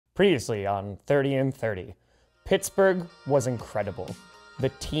Previously on 30 and 30, Pittsburgh was incredible. The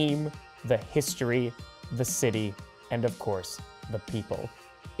team, the history, the city, and of course, the people.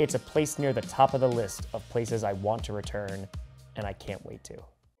 It's a place near the top of the list of places I want to return, and I can't wait to.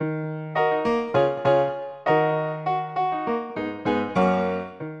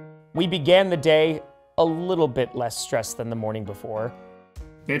 We began the day a little bit less stressed than the morning before.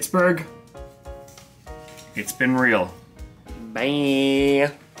 Pittsburgh, it's been real.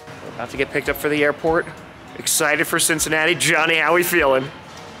 Bye. We're about to get picked up for the airport. Excited for Cincinnati. Johnny, how we feeling?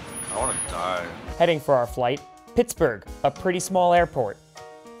 I want to die. Heading for our flight, Pittsburgh, a pretty small airport,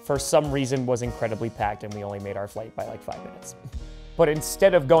 for some reason was incredibly packed and we only made our flight by like 5 minutes. But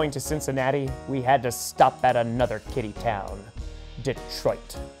instead of going to Cincinnati, we had to stop at another kitty town,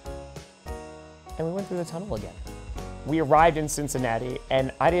 Detroit. And we went through the tunnel again. We arrived in Cincinnati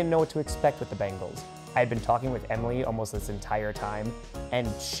and I didn't know what to expect with the Bengals. I had been talking with Emily almost this entire time, and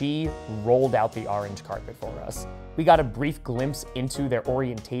she rolled out the orange carpet for us. We got a brief glimpse into their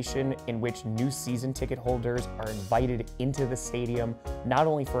orientation, in which new season ticket holders are invited into the stadium, not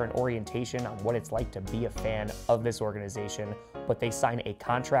only for an orientation on what it's like to be a fan of this organization, but they sign a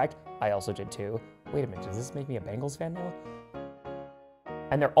contract. I also did too. Wait a minute, does this make me a Bengals fan now?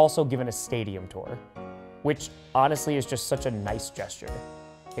 And they're also given a stadium tour, which honestly is just such a nice gesture.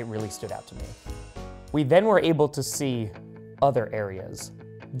 It really stood out to me. We then were able to see other areas.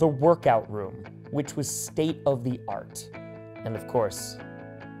 The workout room, which was state of the art. And of course,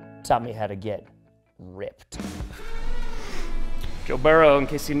 taught me how to get ripped. Joe Burrow, in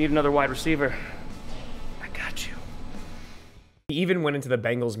case you need another wide receiver, I got you. We even went into the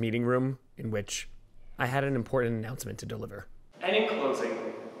Bengals meeting room, in which I had an important announcement to deliver. And in closing,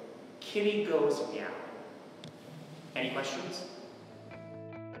 Kitty goes meow. Any questions?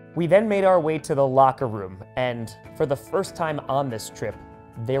 We then made our way to the locker room, and for the first time on this trip,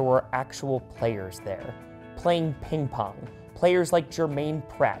 there were actual players there, playing ping pong. Players like Jermaine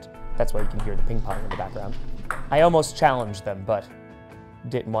Pratt. That's why you can hear the ping pong in the background. I almost challenged them, but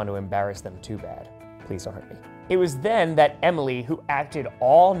didn't want to embarrass them too bad. Please don't hurt me. It was then that Emily, who acted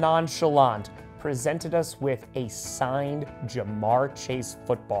all nonchalant, presented us with a signed Jamar Chase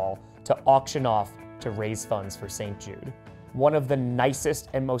football to auction off to raise funds for St. Jude. One of the nicest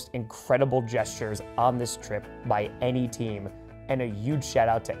and most incredible gestures on this trip by any team, and a huge shout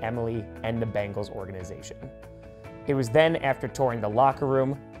out to Emily and the Bengals organization. It was then, after touring the locker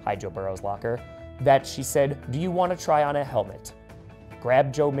room, hi Joe Burrow's locker, that she said, "Do you want to try on a helmet?"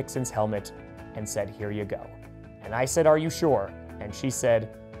 Grabbed Joe Mixon's helmet and said, "Here you go." And I said, "Are you sure?" And she said,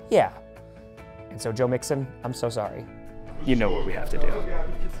 "Yeah." And so Joe Mixon, I'm so sorry. You know what we have to do.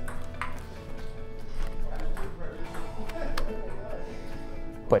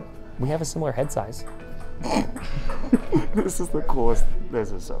 But we have a similar head size. This is the coolest.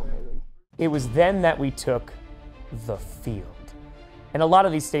 This is so amazing. It was then that we took the field. In a lot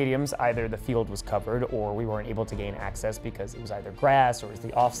of these stadiums, either the field was covered or we weren't able to gain access because it was either grass or it was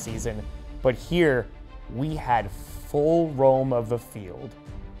the off season. But here, we had full roam of the field.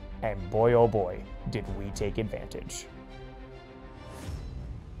 And boy, oh boy, did we take advantage.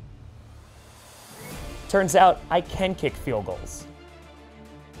 Turns out I can kick field goals.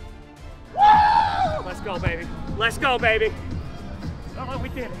 Let's go, baby. Let's go, baby. Oh, we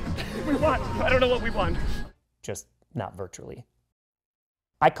did it. We won. I don't know what we won. Just not virtually.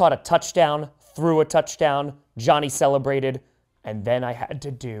 I caught a touchdown, threw a touchdown, Johnny celebrated, and then I had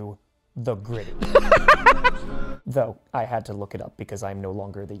to do the gritty. Though I had to look it up because I'm no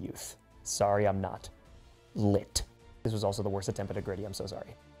longer the youth. Sorry, I'm not. Lit. This was also the worst attempt at a gritty, I'm so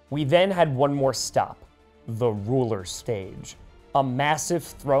sorry. We then had one more stop, the ruler stage. A massive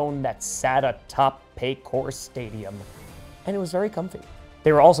throne that sat atop Paycor Stadium, and it was very comfy.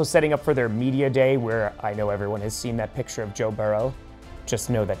 They were also setting up for their media day, where I know everyone has seen that picture of Joe Burrow. Just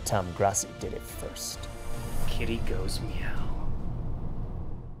know that Tom Grossi did it first. Kitty goes meow.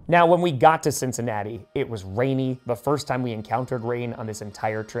 Now, when we got to Cincinnati, it was rainy, the first time we encountered rain on this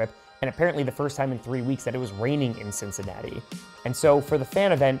entire trip, and apparently the first time in 3 weeks that it was raining in Cincinnati. And so for the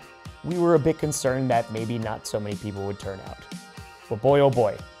fan event, we were a bit concerned that maybe not so many people would turn out. But boy, oh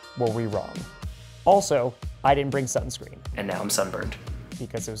boy, were we wrong. Also, I didn't bring sunscreen. And now I'm sunburned.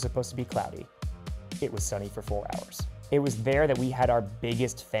 Because it was supposed to be cloudy. It was sunny for 4 hours. It was there that we had our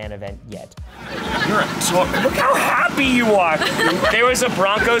biggest fan event yet. You're a tour. Look how happy you are. There was a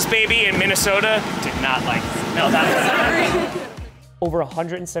Broncos baby in Minnesota. Did not like. No, that was. Over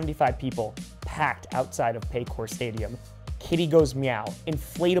 175 people packed outside of Paycor Stadium. Kitty Goes Meow,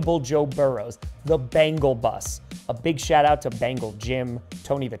 inflatable Joe Burrows, the Bengal bus. A big shout out to Bengal Jim,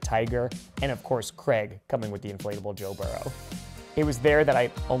 Tony the Tiger, and of course Craig coming with the inflatable Joe Burrow. It was there that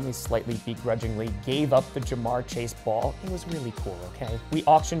I only slightly begrudgingly gave up the Jamar Chase ball. It was really cool, okay? We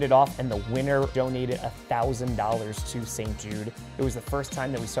auctioned it off and the winner donated $1,000 to St. Jude. It was the first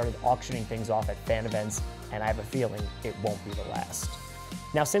time that we started auctioning things off at fan events, and I have a feeling it won't be the last.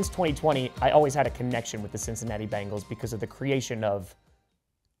 Now, since 2020, I always had a connection with the Cincinnati Bengals because of the creation of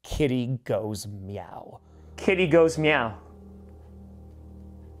Kitty Goes Meow. Kitty Goes Meow.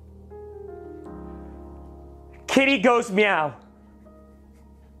 Kitty Goes Meow.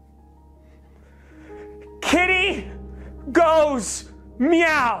 Kitty Goes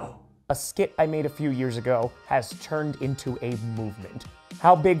Meow. A skit I made a few years ago has turned into a movement.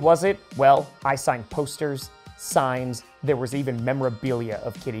 How big was it? Well, I signed posters, signs, there was even memorabilia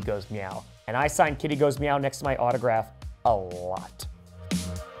of Kitty Goes Meow. And I signed Kitty Goes Meow next to my autograph a lot.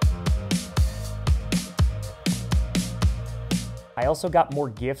 I also got more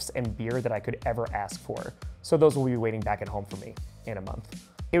gifts and beer than I could ever ask for, so those will be waiting back at home for me in a month.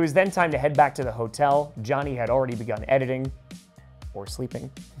 It was then time to head back to the hotel. Johnny had already begun editing, or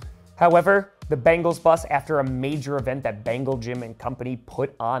sleeping. However, the Bengals bus, after a major event that Bengal Gym and Company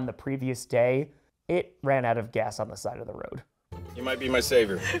put on the previous day, it ran out of gas on the side of the road. You might be my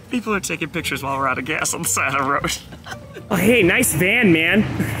savior. People are taking pictures while we're out of gas on the side of the road. Oh, hey, nice van, man.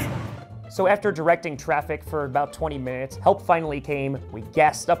 So after directing traffic for about 20 minutes, help finally came, we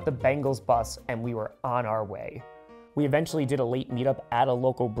gassed up the Bengals bus, and we were on our way. We eventually did a late meetup at a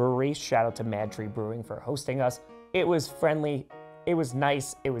local brewery. Shout out to Mad Tree Brewing for hosting us. It was friendly, it was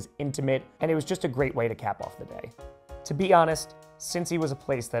nice, it was intimate, and it was just a great way to cap off the day. To be honest, Cincy was a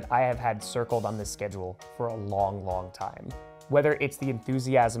place that I have had circled on this schedule for a long, long time. Whether it's the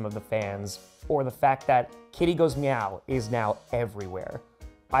enthusiasm of the fans or the fact that Kitty Goes Meow is now everywhere,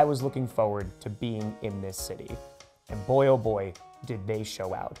 I was looking forward to being in this city. And boy, oh boy, did they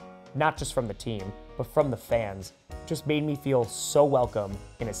show out. Not just from the team, but from the fans. Just made me feel so welcome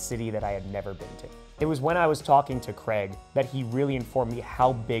in a city that I had never been to. It was when I was talking to Craig that he really informed me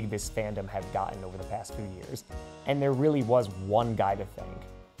how big this fandom had gotten over the past few years. And there really was one guy to thank.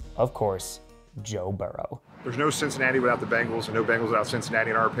 Of course, Joe Burrow. There's no Cincinnati without the Bengals, and no Bengals without Cincinnati.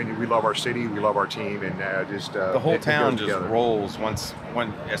 In our opinion, we love our city, we love our team, and The whole town just rolls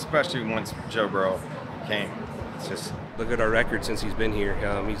especially once Joe Burrow came. It's just look at our record since he's been here.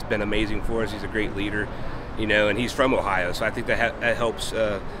 He's been amazing for us. He's a great leader, you know, and he's from Ohio, so I think that helps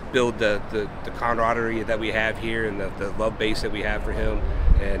build the camaraderie that we have here and the love base that we have for him.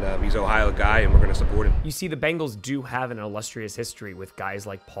 And he's an Ohio guy, and we're going to support him. You see, the Bengals do have an illustrious history with guys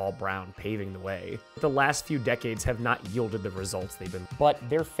like Paul Brown paving the way. The last few decades have not yielded the results they've been, but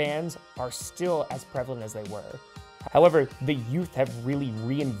their fans are still as prevalent as they were. However, the youth have really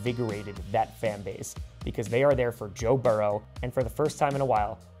reinvigorated that fan base because they are there for Joe Burrow, and for the first time in a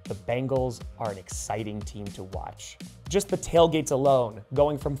while, the Bengals are an exciting team to watch. Just the tailgates alone,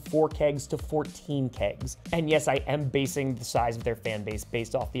 going from 4 kegs to 14 kegs. And yes, I am basing the size of their fan base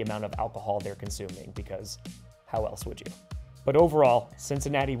based off the amount of alcohol they're consuming, because how else would you? But overall,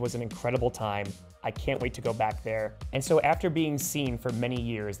 Cincinnati was an incredible time. I can't wait to go back there. And so after being seen for many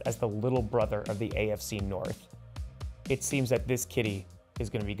years as the little brother of the AFC North, it seems that this kitty is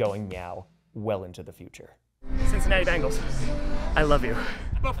going to be going meow well into the future. Cincinnati Bengals, I love you.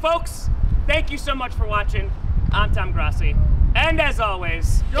 But folks, thank you so much for watching. I'm Tom Grossi. And as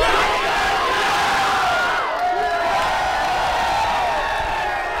always,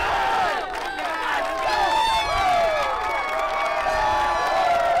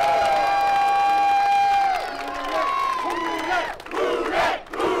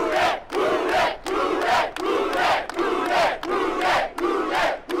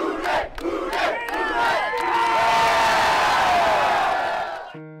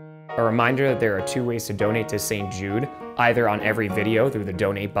 A reminder that there are 2 ways to donate to St. Jude, either on every video through the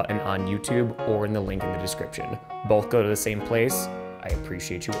donate button on YouTube or in the link in the description. Both go to the same place. I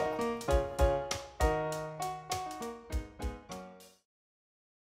appreciate you all.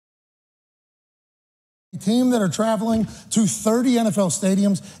 Team that are traveling to 30 NFL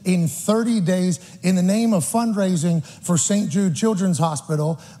stadiums in 30 days in the name of fundraising for St. Jude Children's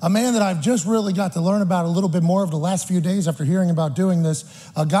Hospital. A man that I've just really got to learn about a little bit more over the last few days after hearing about doing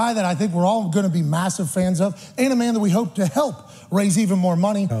this. A guy that I think we're all going to be massive fans of, and a man that we hope to help raise even more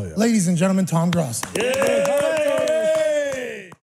money. Yeah. Ladies and gentlemen, Tom Grossi. Yeah.